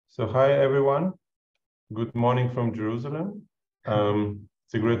So hi, everyone. Good morning from Jerusalem.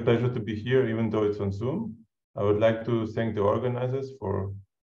 It's a great pleasure to be here, even though it's on Zoom. I would like to thank the organizers for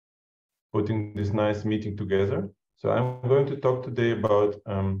putting this nice meeting together. So I'm going to talk today about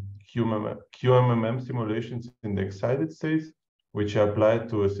QMMM simulations in the excited states, which are applied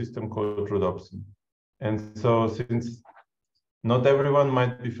to a system called Rhodopsin. And so since not everyone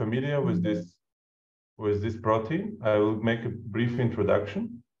might be familiar with this protein, I will make a brief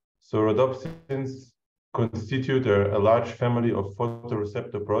introduction. So rhodopsins constitute a large family of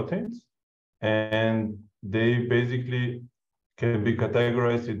photoreceptor proteins, and they basically can be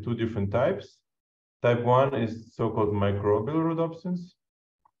categorized in two different types. Type 1 is so-called microbial rhodopsins.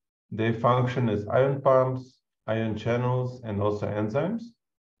 They function as ion pumps, ion channels, and also enzymes,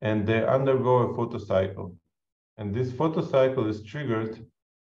 and they undergo a photocycle. And this photocycle is triggered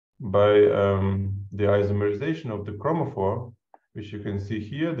by the isomerization of the chromophore, which you can see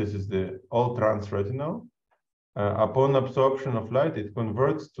here. This is the all-trans retinol. Upon absorption of light, it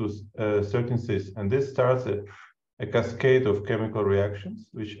converts to certain cis, and this starts a cascade of chemical reactions,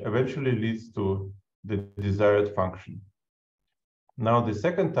 which eventually leads to the desired function. Now, the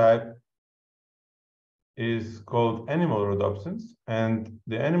second type is called animal rhodopsins, and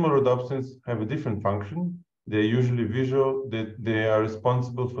the animal rhodopsins have a different function. They're usually visual. They are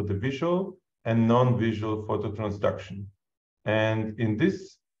responsible for the visual and non-visual phototransduction. And in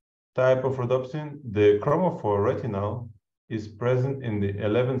this type of rhodopsin, the chromophore retinal is present in the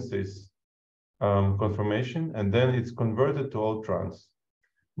 11 cis conformation, and then it's converted to all trans.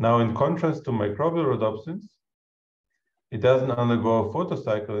 Now, in contrast to microbial rhodopsins, it doesn't undergo a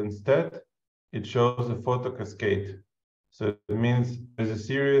photocycle. Instead, it shows a photocascade. So it means there's a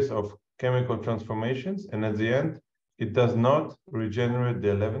series of chemical transformations, and at the end, it does not regenerate the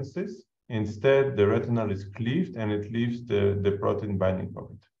 11 cis. Instead, the retinal is cleaved and it leaves the protein binding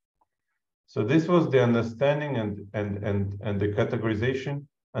pocket. So this was the understanding and the categorization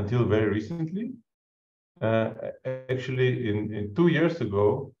until very recently. Actually, in 2 years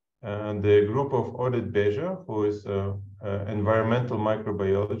ago, the group of Oded Beja, who is an environmental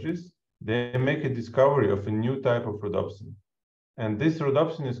microbiologist, they make a discovery of a new type of rhodopsin. And this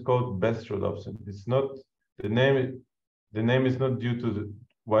rhodopsin is called best rhodopsin. It's not the name is not due to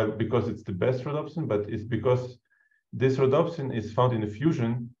because it's the best rhodopsin, but it's because this rhodopsin is found in a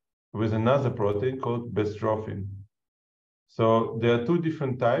fusion with another protein called bestrophin. So there are two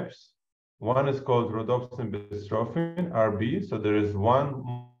different types. One is called rhodopsin bestrophin, RB. So there is one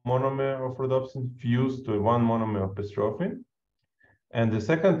monomer of rhodopsin fused to one monomer of bestrophin. And the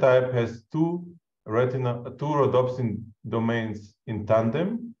second type has two rhodopsin domains in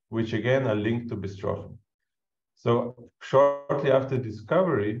tandem, which again are linked to bestrophin. So shortly after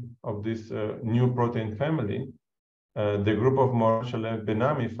discovery of this new protein family, the group of Mor-Shalev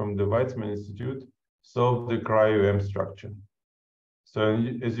Benami from the Weizmann Institute solved the cryo-EM structure. So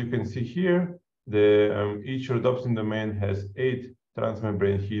as you can see here, each rhodopsin domain has 8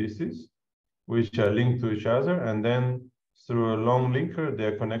 transmembrane helices, which are linked to each other, and then through a long linker, they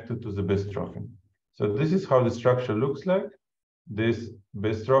are connected to the bestrophin. So this is how the structure looks like. This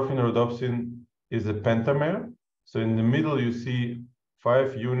bestrophin rhodopsin is a pentamer. So in the middle, you see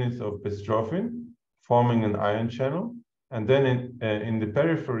 5 units of bestrophin forming an ion channel. And then in the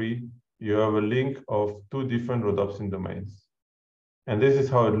periphery, you have a link of 2 different rhodopsin domains. And this is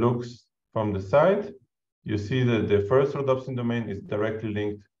how it looks from the side. You see that the first rhodopsin domain is directly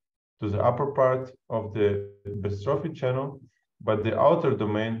linked to the upper part of the bestrophin channel, but the outer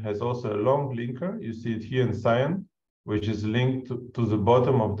domain has also a long linker. You see it here in cyan, which is linked to the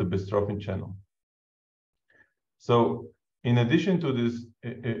bottom of the bestrophin channel. So in addition to this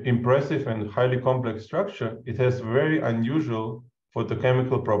impressive and highly complex structure, it has very unusual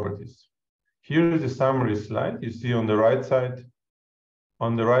photochemical properties. Here is a summary slide. You see on the right side,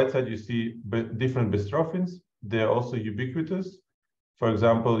 you see different bestrophins. They are also ubiquitous. For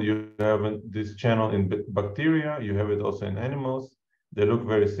example, you have this channel in bacteria. You have it also in animals. They look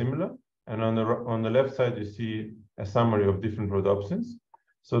very similar. And on the left side, you see a summary of different rhodopsins.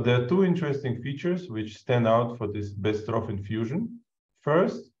 So there are 2 interesting features which stand out for this bestrophin fusion.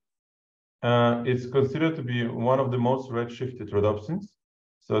 First, it's considered to be one of the most redshifted rhodopsins.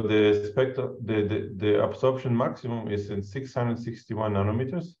 So the absorption maximum is in 661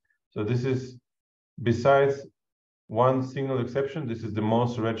 nanometers. So this is, besides one single exception, this is the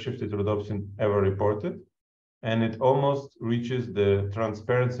most redshifted rhodopsin ever reported. And it almost reaches the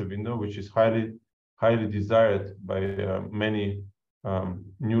transparency window, which is highly desired by many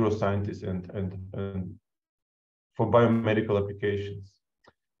neuroscientists and for biomedical applications.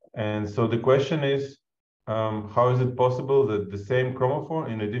 And so the question is, how is it possible that the same chromophore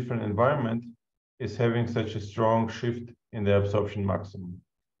in a different environment is having such a strong shift in the absorption maximum?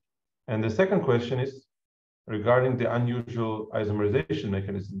 And the second question is regarding the unusual isomerization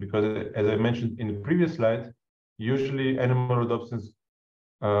mechanism, because as I mentioned in the previous slide, usually animal rhodopsins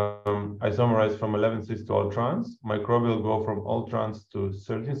isomerize from 11 cis to all trans. Microbial go from all trans to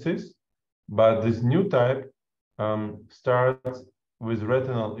 13 cis. But this new type starts with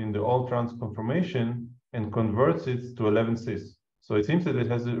retinol in the all trans conformation and converts it to 11 cis. So it seems that it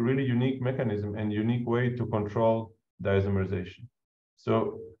has a really unique mechanism and unique way to control the isomerization.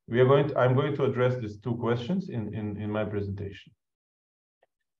 So I'm going to address these two questions in my presentation.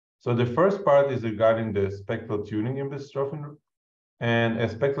 So the first part is regarding the spectral tuning in bestrophin. And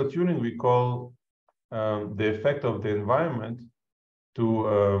as spectral tuning, we call the effect of the environment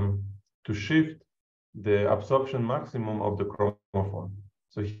to shift the absorption maximum of the chromophore.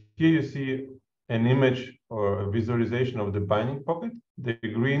 So here you see an image or a visualization of the binding pocket. The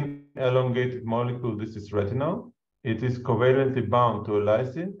green elongated molecule, this is retinol. It is covalently bound to a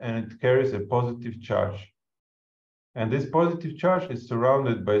lysine and it carries a positive charge. And this positive charge is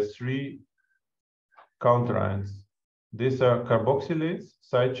surrounded by 3 counterions. These are carboxylates,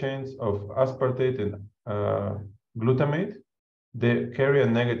 side chains of aspartate and glutamate. They carry a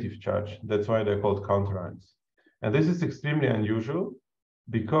negative charge. That's why they're called counterions. And this is extremely unusual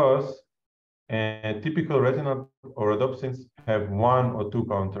because typical retinol or rhodopsins have 1 or 2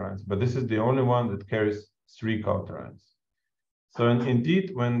 counterions, but this is the only one that carries 3 counterions. So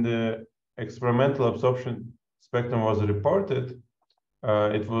indeed, when the experimental absorption spectrum was reported,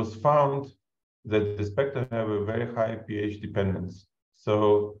 it was found that the spectra have a very high pH dependence.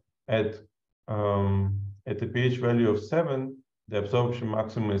 So at a pH value of 7, the absorption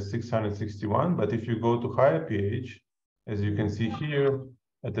maximum is 661. But if you go to higher pH, as you can see here,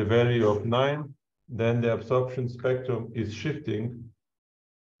 at a value of 9, then the absorption spectrum is shifting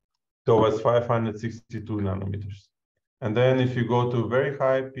towards 562 nanometers. And then if you go to very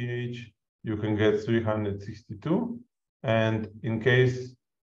high pH, you can get 362. And in case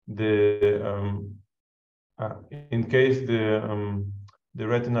the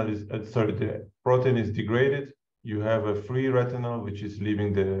retinol is the protein is degraded, you have a free retinol which is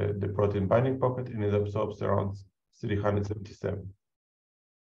leaving the protein binding pocket, and it absorbs around 377.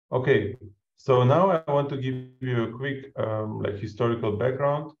 Okay, so now I want to give you a quick historical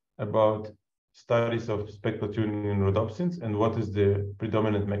background about studies of spectral tuning in rhodopsins and what is the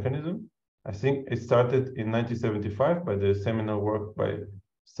predominant mechanism. I think it started in 1975 by the seminal work by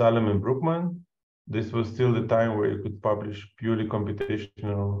Salem and Brookman. This was still the time where you could publish purely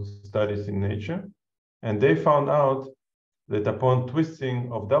computational studies in Nature. And they found out that upon twisting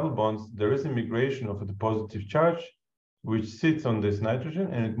of double bonds, there is a migration of the positive charge, which sits on this nitrogen,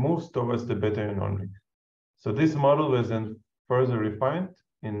 and it moves towards the beta-ion ring. So this model was then further refined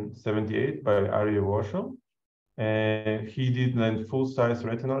in 78 by Aryeh Warshel. And he did then full-size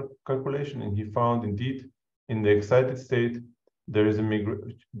retinol calculation, and he found indeed in the excited state there is a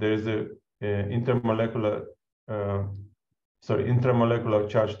intramolecular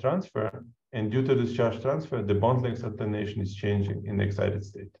charge transfer, and due to this charge transfer, the bond length alternation is changing in the excited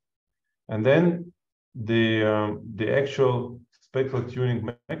state. And then the actual spectral tuning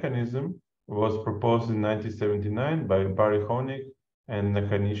mechanism was proposed in 1979 by Barry Honig and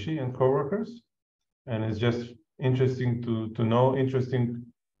Nakanishi and co-workers. And it's just interesting to know,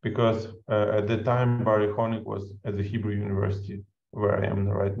 because at the time Barry Honig was at the Hebrew University, where I am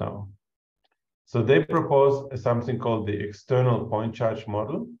right now. So they proposed something called the external point charge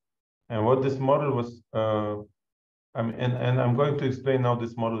model. And what this model was, and I'm going to explain now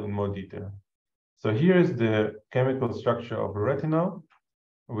this model in more detail. So here is the chemical structure of retinol.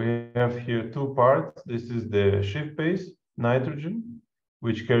 We have here 2 parts. This is the Schiff base, nitrogen,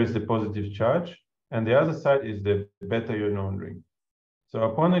 which carries the positive charge. And the other side is the beta-ion ring. So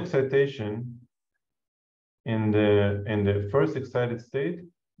upon excitation, in the first excited state,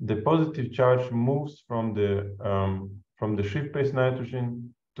 the positive charge moves from the Schiff base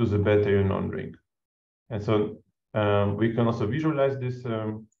nitrogen to the beta-ion ring. And so we can also visualize this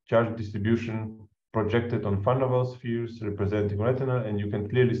charge distribution projected on van der Waals spheres representing retinol, and you can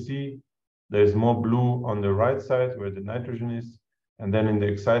clearly see there's more blue on the right side where the nitrogen is, and then in the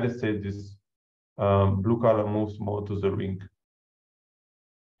excited state, this blue color moves more to the ring.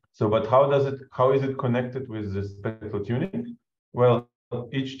 So, but how is it connected with the spectral tuning? Well,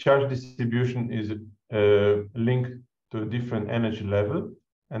 each charge distribution is linked to a different energy level,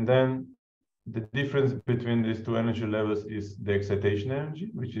 and then the difference between these 2 energy levels is the excitation energy,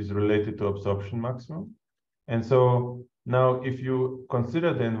 which is related to absorption maximum. And so now if you consider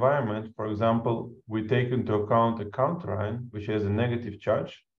the environment, for example, we take into account a counter ion, which has a negative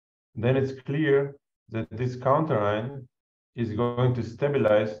charge, then it's clear that this counter ion is going to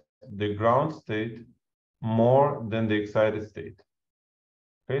stabilize the ground state more than the excited state.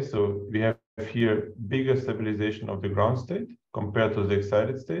 Okay, so we have here bigger stabilization of the ground state compared to the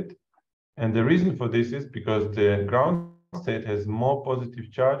excited state. And the reason for this is because the ground state has more positive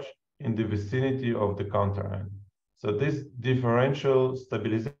charge in the vicinity of the counter ion. So this differential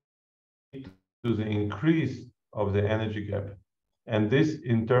stabilization to the increase of the energy gap. And this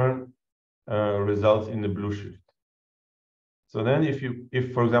in turn results in the blue shift. So then if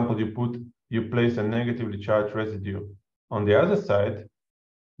for example, you place a negatively charged residue on the other side,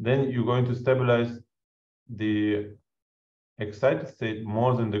 then you're going to stabilize the excited state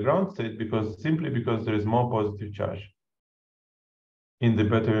more than the ground state simply because there is more positive charge in the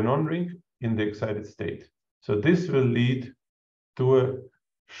beta-ion ring in the excited state. So this will lead to a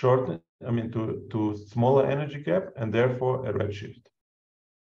to smaller energy gap and therefore a redshift.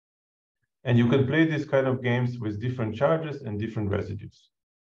 And you can play these kind of games with different charges and different residues.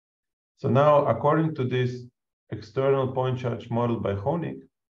 So now, according to this external point charge model by Honig,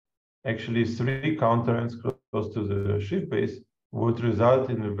 actually 3 counter ions close to the shift base would result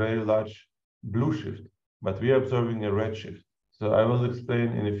in a very large blue shift, but we are observing a red shift. So I will explain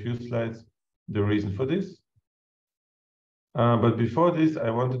in a few slides the reason for this. But before this,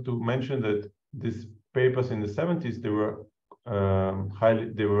 I wanted to mention that these papers in the 70s, they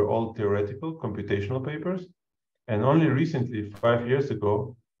were all theoretical, computational papers. And only recently, 5 years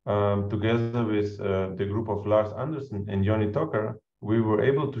ago, together with the group of Lars Andersen and Joni Tocker, we were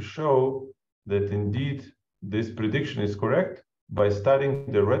able to show that indeed this prediction is correct by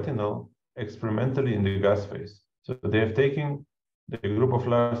studying the retinal experimentally in the gas phase. So they have taken the group of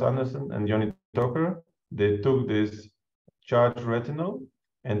Lars Andersen and Joni Tocker, they took this charged retinal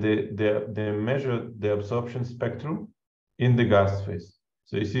and they measured the absorption spectrum in the gas phase.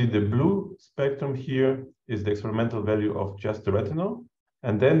 So you see the blue spectrum here is the experimental value of just the retinal.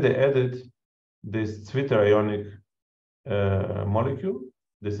 And then they added this zwitterionic molecule.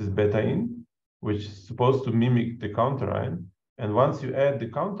 This is beta-in, which is supposed to mimic the counter ion. And once you add the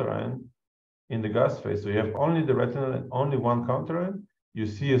counter ion in the gas phase, so you have only the retinal and only one counter ion, you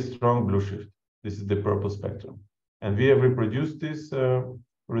see a strong blue shift. This is the purple spectrum. And we have reproduced these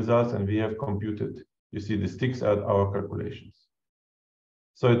results and we have computed. You see the sticks at our calculations.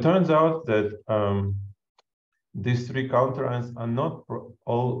 So it turns out that these 3 counter ions are not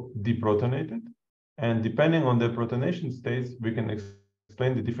all deprotonated. And depending on the protonation states, we can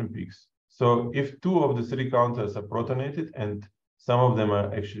explain the different peaks. So if 2 of the 3 counters are protonated and some of them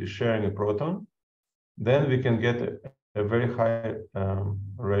are actually sharing a proton, then we can get a very high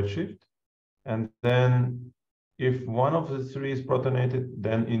redshift. And then if one of the 3 is protonated,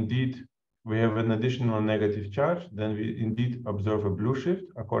 then indeed we have an additional negative charge. Then we indeed observe a blue shift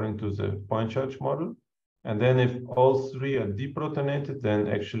according to the point charge model. And then if all 3 are deprotonated, then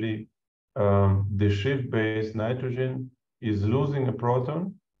actually the shift-based nitrogen is losing a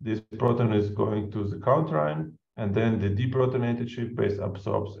proton. This proton is going to the counter ion, and then the deprotonated shift base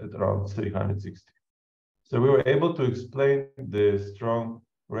absorbs at around 360. So we were able to explain the strong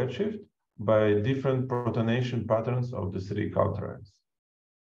redshift by different protonation patterns of the 3 counter ions.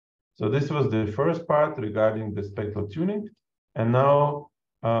 So this was the first part regarding the spectral tuning. And now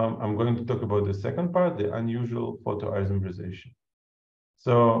I'm going to talk about the second part, the unusual photoisomerization.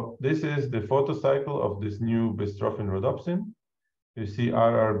 So this is the photocycle of this new bestrophin rhodopsin. You see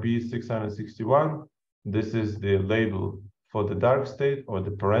RRB 661. This is the label for the dark state or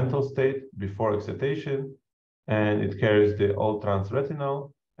the parental state before excitation. And it carries the all-trans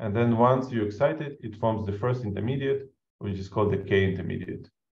retinal. And then once you excite it, it forms the first intermediate, which is called the K intermediate.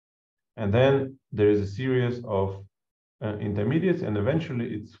 And then there is a series of intermediates, and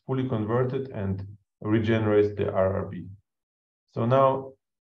eventually it's fully converted and regenerates the RRB. So now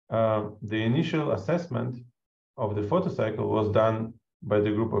the initial assessment of the photocycle was done by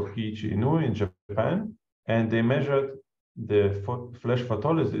the group of Kiichi Inoue in Japan, and they measured the flash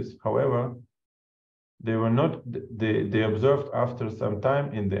photolysis. However, they were not, they observed after some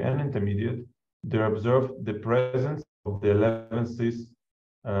time in the N intermediate, they observed the presence of the 11-cis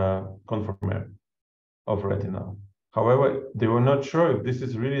conformer of retinal. However, they were not sure if this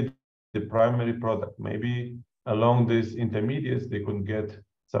is really the primary product. Maybe along these intermediates, they could get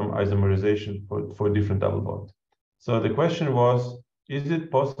some isomerization for different double bonds. So the question was, is it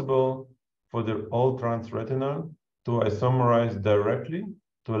possible for the all-trans retinal to isomerize directly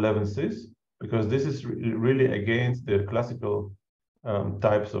to 11-cis? Because this is really against the classical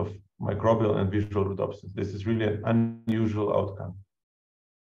types of microbial and visual rhodopsins. This is really an unusual outcome.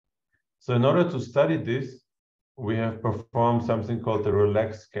 So in order to study this, we have performed something called the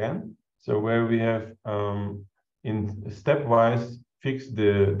relax scan. So where we have in stepwise fixed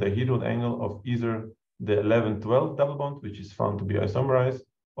the dihedral angle of either the 11-12 double bond, which is found to be isomerized,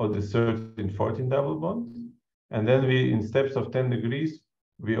 or the 13-14 double bond. And then we, in steps of 10 degrees,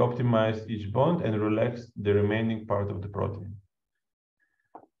 we optimize each bond and relax the remaining part of the protein.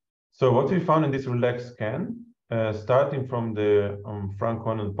 So what we found in this relax scan, starting from the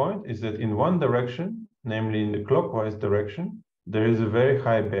Frank-Conan point, is that in one direction, namely in the clockwise direction, there is a very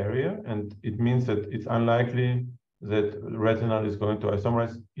high barrier, and it means that it's unlikely that retinal is going to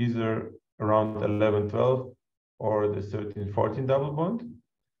isomerize either around 11-12 or the 13-14 double bond.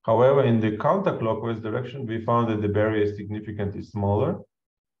 However, in the counterclockwise direction, we found that the barrier is significantly smaller.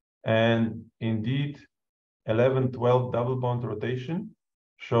 And indeed, 11-12 double bond rotation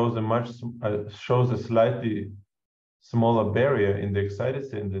shows a slightly smaller barrier in the excited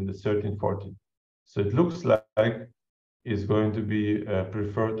state than the 13-14. So it looks like it's going to be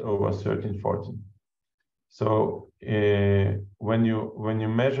preferred over 13-14. So when you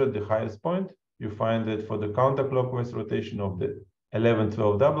measure the highest point, you find that for the counterclockwise rotation of the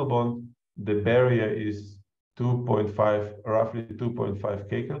 11-12 double bond, the barrier is 2.5, roughly 2.5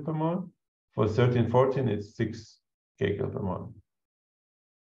 kcal per mole. For 13-14, it's 6 kcal per mole.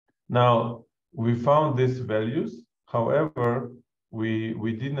 Now, we found these values. However, we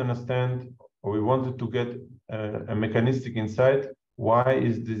didn't understand, or we wanted to get a mechanistic insight. Why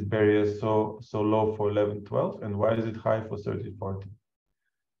is this barrier so low for 11-12, and why is it high for 13-14?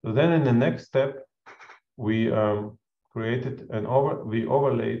 So then in the next step, we created we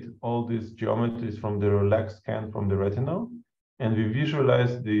overlaid all these geometries from the relaxed scan from the retinal, and we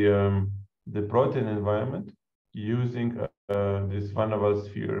visualized the protein environment using this Van der Waals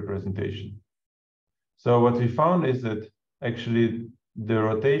sphere representation. So what we found is that actually the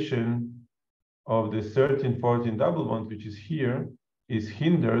rotation of the 13-14 double bond, which is here, is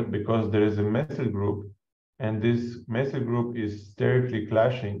hindered because there is a methyl group, and this methyl group is sterically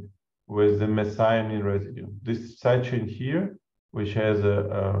clashing with the methionine residue. This side chain here, which has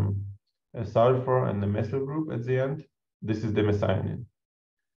a sulfur and a methyl group at the end, this is the methionine.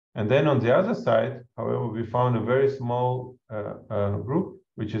 And then on the other side, however, we found a very small group,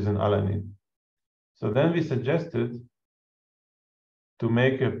 which is an alanine. So then we suggested to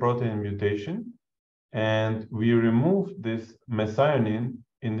make a protein mutation, and we removed this methionine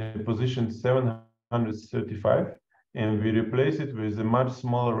in the position 735, and we replace it with a much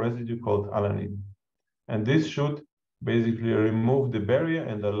smaller residue called alanine. And this should basically remove the barrier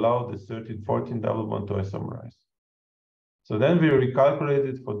and allow the 13-14 double bond to isomerize. So then we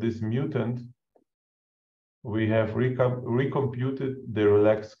recalculated for this mutant. We have recomputed the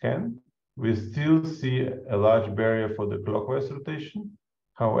relaxed scan. We still see a large barrier for the clockwise rotation.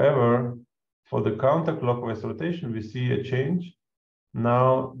 However, for the counterclockwise rotation, we see a change.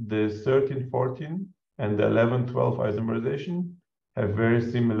 Now the 13-14 and the 11-12 isomerization have very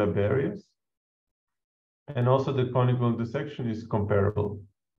similar barriers. And also the conical dissection is comparable.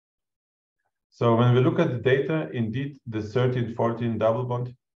 So when we look at the data, indeed, the 13-14 double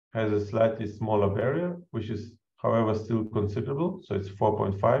bond has a slightly smaller barrier, which is, however, still considerable. So it's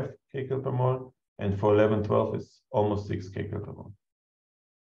 4.5 kcal per mole, and for 11-12, it's almost 6 kcal per mole.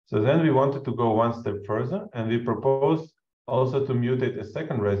 So then we wanted to go one step further, and we proposed also to mutate a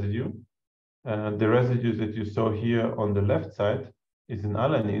second residue. The residue that you saw here on the left side is an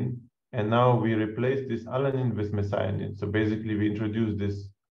alanine, and now we replace this alanine with methionine. So basically, we introduce this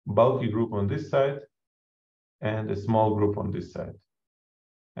bulky group on this side and a small group on this side.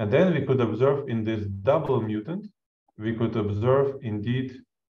 And then we could observe in this double mutant, we could observe indeed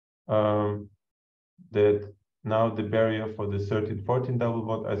that now the barrier for the 13-14 double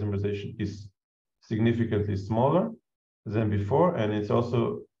bond isomerization is significantly smaller than before, and it's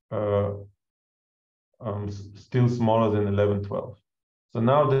also still smaller than 11-12. So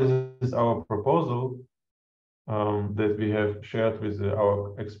now this is our proposal that we have shared with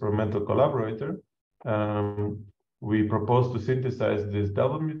our experimental collaborator. We propose to synthesize this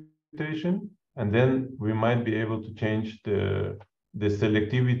double mutation, and then we might be able to change the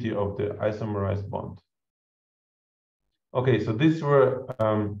selectivity of the isomerized bond. Okay, so these were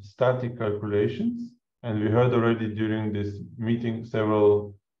static calculations, and we heard already during this meeting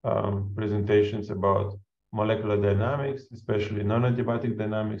several presentations about molecular dynamics, especially non-adiabatic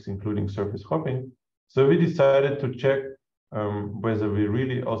dynamics, including surface hopping. So we decided to check whether we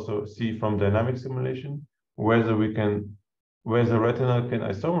really also see from dynamic simulation whether retinal can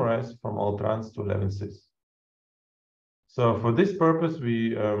isomerize from all trans to 11-cis. So for this purpose,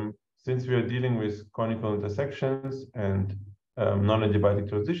 we since we are dealing with conical intersections and non-adiabatic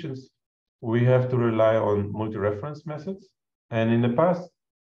transitions, we have to rely on multi-reference methods. And in the past,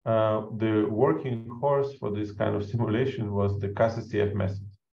 the working horse for this kind of simulation was the CASSCF method.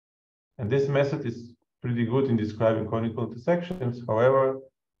 And this method is pretty good in describing conical intersections. However,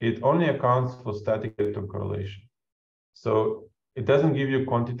 it only accounts for static electron correlation. So it doesn't give you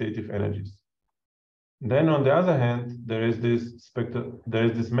quantitative energies. Then on the other hand, there is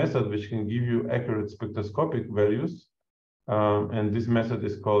this method which can give you accurate spectroscopic values. And this method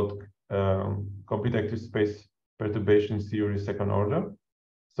is called complete active space perturbation theory second order.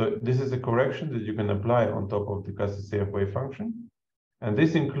 So this is a correction that you can apply on top of the CASSCF wave function. And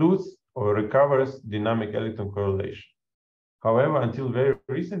this includes or recovers dynamic electron correlation. However, until very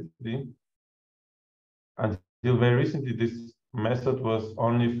recently, this method was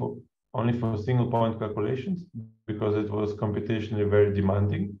only for single point calculations because it was computationally very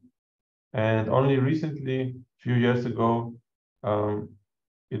demanding. And only recently, a few years ago,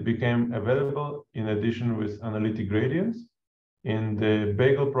 it became available in addition with analytic gradients in the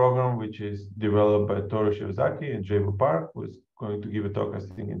Bagel program, which is developed by Toru Shiozaki and Jabo Park, who is going to give a talk, I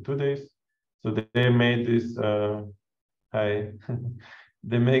think, in 2 days. So they made this,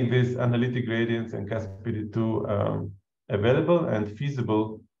 they make these analytic gradients and CASPD2 available and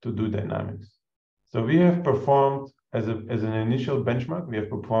feasible to do dynamics. So we have performed, as an initial benchmark, we have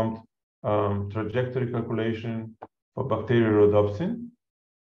performed trajectory calculation for bacterial rhodopsin,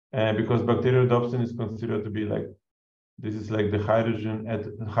 because bacterial rhodopsin is considered to be like, this is like the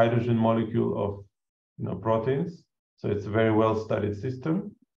hydrogen molecule of proteins. So it's a very well-studied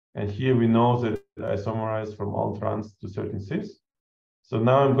system. And here we know that it isomerized from all trans to certain cis. So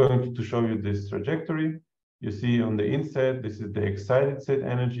now I'm going to show you this trajectory. You see on the inset, this is the excited set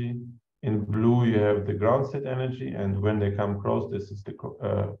energy. In blue, you have the ground set energy. And when they come close, this is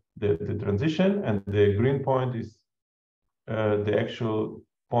the transition. And the green point is the actual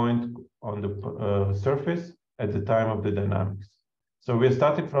point on the surface at the time of the dynamics. So we're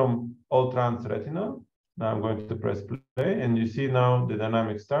starting from all trans retinal. Now I'm going to press play, and you see now the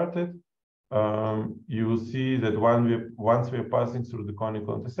dynamics started. You will see that once we are passing through the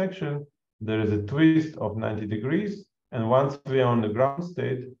conical intersection, there is a twist of 90 degrees. And once we are on the ground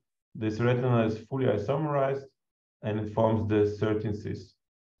state, this retinal is fully isomerized, and it forms the 13 cis.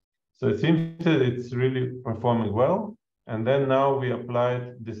 So it seems that it's really performing well. And then now we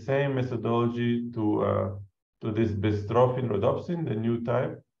applied the same methodology to this bestrophin rhodopsin, the new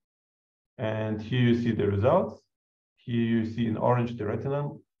type. And here you see the results. Here you see in orange the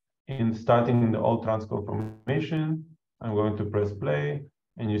retinal. Starting in the all trans conformation, I'm going to press play,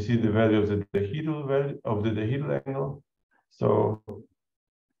 and you see the value of the dihedral angle. So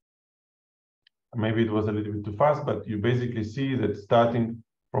maybe it was a little bit too fast, but you basically see that starting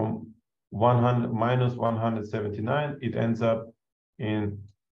from minus 179, it ends up in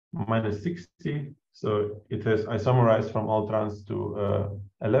minus 60. So it has isomerized from all trans to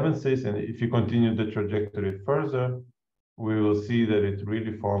 11 cis. And if you continue the trajectory further, we will see that it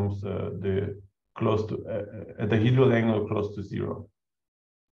really forms the dihedral angle close to 0.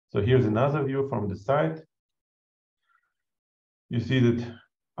 So here's another view from the side. You see that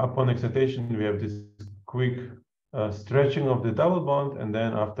upon excitation, we have this quick stretching of the double bond, and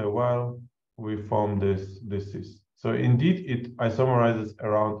then after a while, we form this cis. So indeed, it isomerizes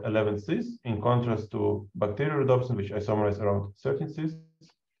around 11 cis, in contrast to bacterial rhodopsin, which isomerizes around 13 cis.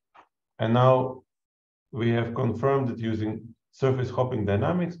 And now we have confirmed it using surface hopping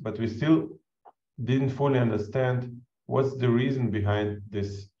dynamics, but we still didn't fully understand what's the reason behind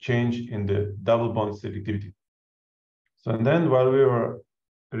this change in the double bond selectivity. So and then while we were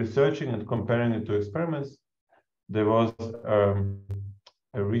researching and comparing it to experiments, there was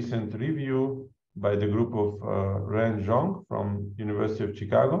a recent review by the group of Ren Zhong from University of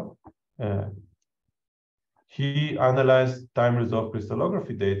Chicago. He analyzed time-resolved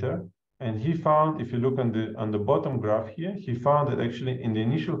crystallography data, and he found, if you look on the bottom graph here, he found that actually in the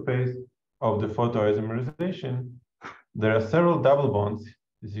initial phase of the photoisomerization, there are several double bonds,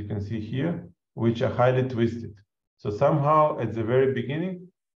 as you can see here, which are highly twisted. So somehow at the very beginning,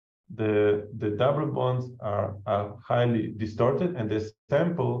 the double bonds are highly distorted, and they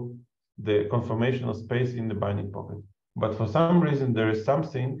sample the conformational space in the binding pocket. But for some reason, there is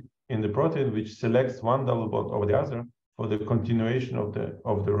something in the protein which selects one double bond over the other for the continuation of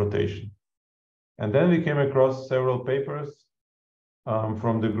the rotation. And then we came across several papers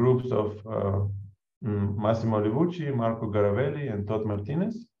from the groups of Massimo Levucci, Marco Garavelli, and Todd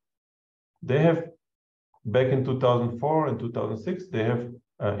Martinez. They have, back in 2004 and 2006, they have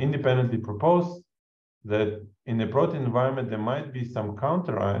independently proposed that in the protein environment, there might be some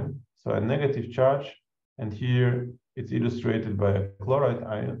counterion, so a negative charge, and here it's illustrated by a chloride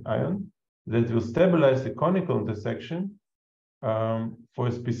ion that will stabilize the conical intersection for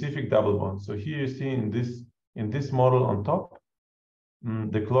a specific double bond. So here you see in this model on top,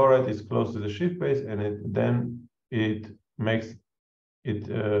 the chloride is close to the Schiff base, and it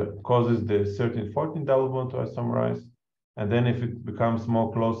causes the 13-14 double bond to isomerize. And then if it becomes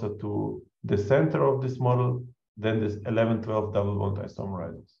more closer to the center of this model, then this 11-12 double bond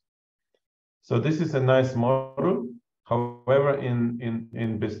isomerizes. So this is a nice model. However,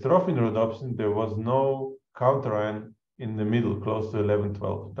 in bestrophin rhodopsin, there was no counterion in the middle, close to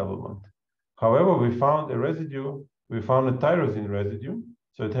 11-12 double bond. However, we found a residue. We found a tyrosine residue.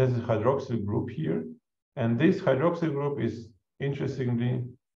 So it has a hydroxyl group here. And this hydroxyl group is interestingly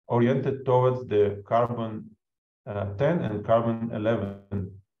oriented towards the carbon 10 and carbon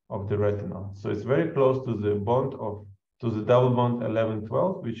 11 of the retinol. So it's very close to the double bond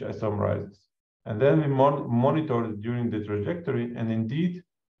 11-12, which isomerizes. And then we monitored during the trajectory, and indeed,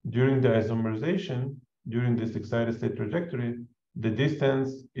 during the isomerization, during this excited state trajectory, the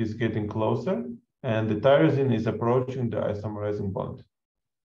distance is getting closer, and the tyrosine is approaching the isomerizing bond.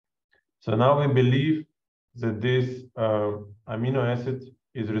 So now we believe that this amino acid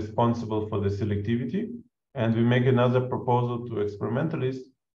is responsible for the selectivity, and we make another proposal to experimentalists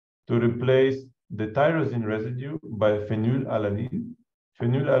to replace the tyrosine residue by phenylalanine.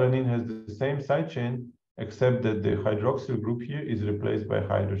 Phenylalanine has the same side chain, except that the hydroxyl group here is replaced by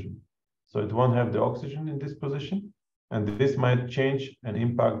hydrogen. So it won't have the oxygen in this position, and this might change and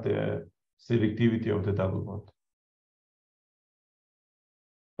impact the selectivity of the double bond.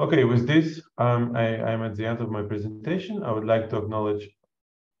 Okay, with this, I'm at the end of my presentation. I would like to acknowledge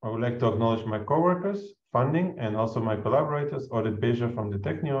my coworkers, funding, and also my collaborators, Olet Beja from the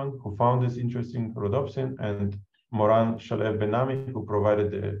Technion, who found this interesting rhodopsin, and Moran Shalev Benami, who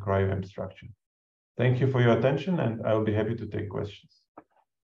provided the cryo-EM structure. Thank you for your attention, and I will be happy to take questions.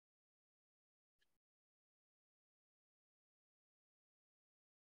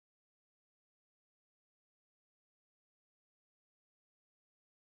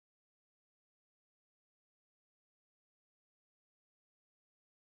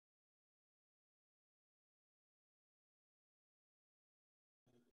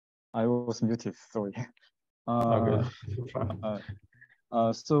 I was muted, sorry. Okay.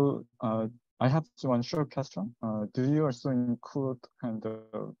 So I have one short question. Do you also include kind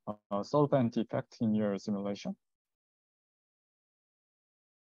of solvent effect in your simulation?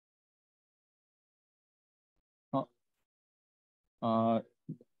 You're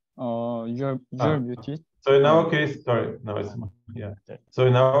muted. So in our case, sorry, no, it's yeah. So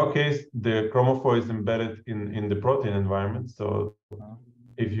in our case, the chromophore is embedded in the protein environment. So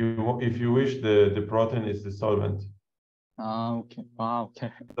if you wish, the protein is the solvent. Okay.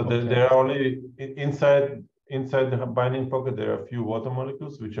 Okay. So there are only inside the binding pocket, there are a few water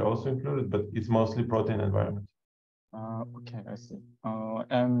molecules which are also included, but it's mostly protein environment. Okay, I see.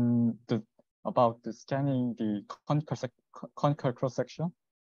 And about the scanning the conical cross section.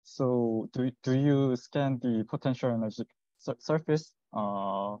 So do you scan the potential energy surface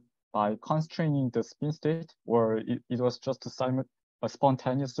by constraining the spin state, or it was just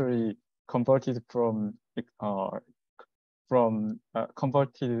spontaneously converted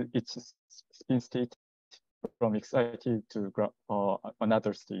converted its spin state from excited to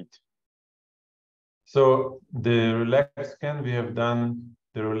another state? So the relax scan we have done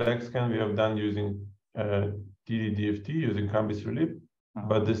using TD-DFT, using Cambis relief,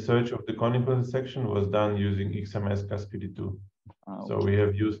 but the search of the conical intersection was done using XMS Caspidi-2. So we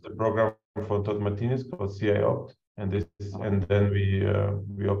have used the program for Todd Martinez called CI-opt, and then we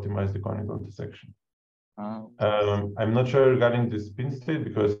optimize the conical intersection. I'm not sure regarding the spin state,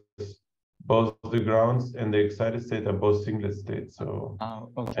 because both the grounds and the excited state are both singlet states. So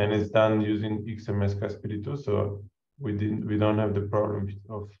and it's done using XMS Caspidi-2, so we don't have the problem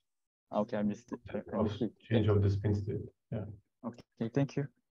of I missed it. Change of the spin state. Yeah. Okay, thank you.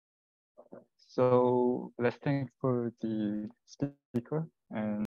 So let's thank for the speaker and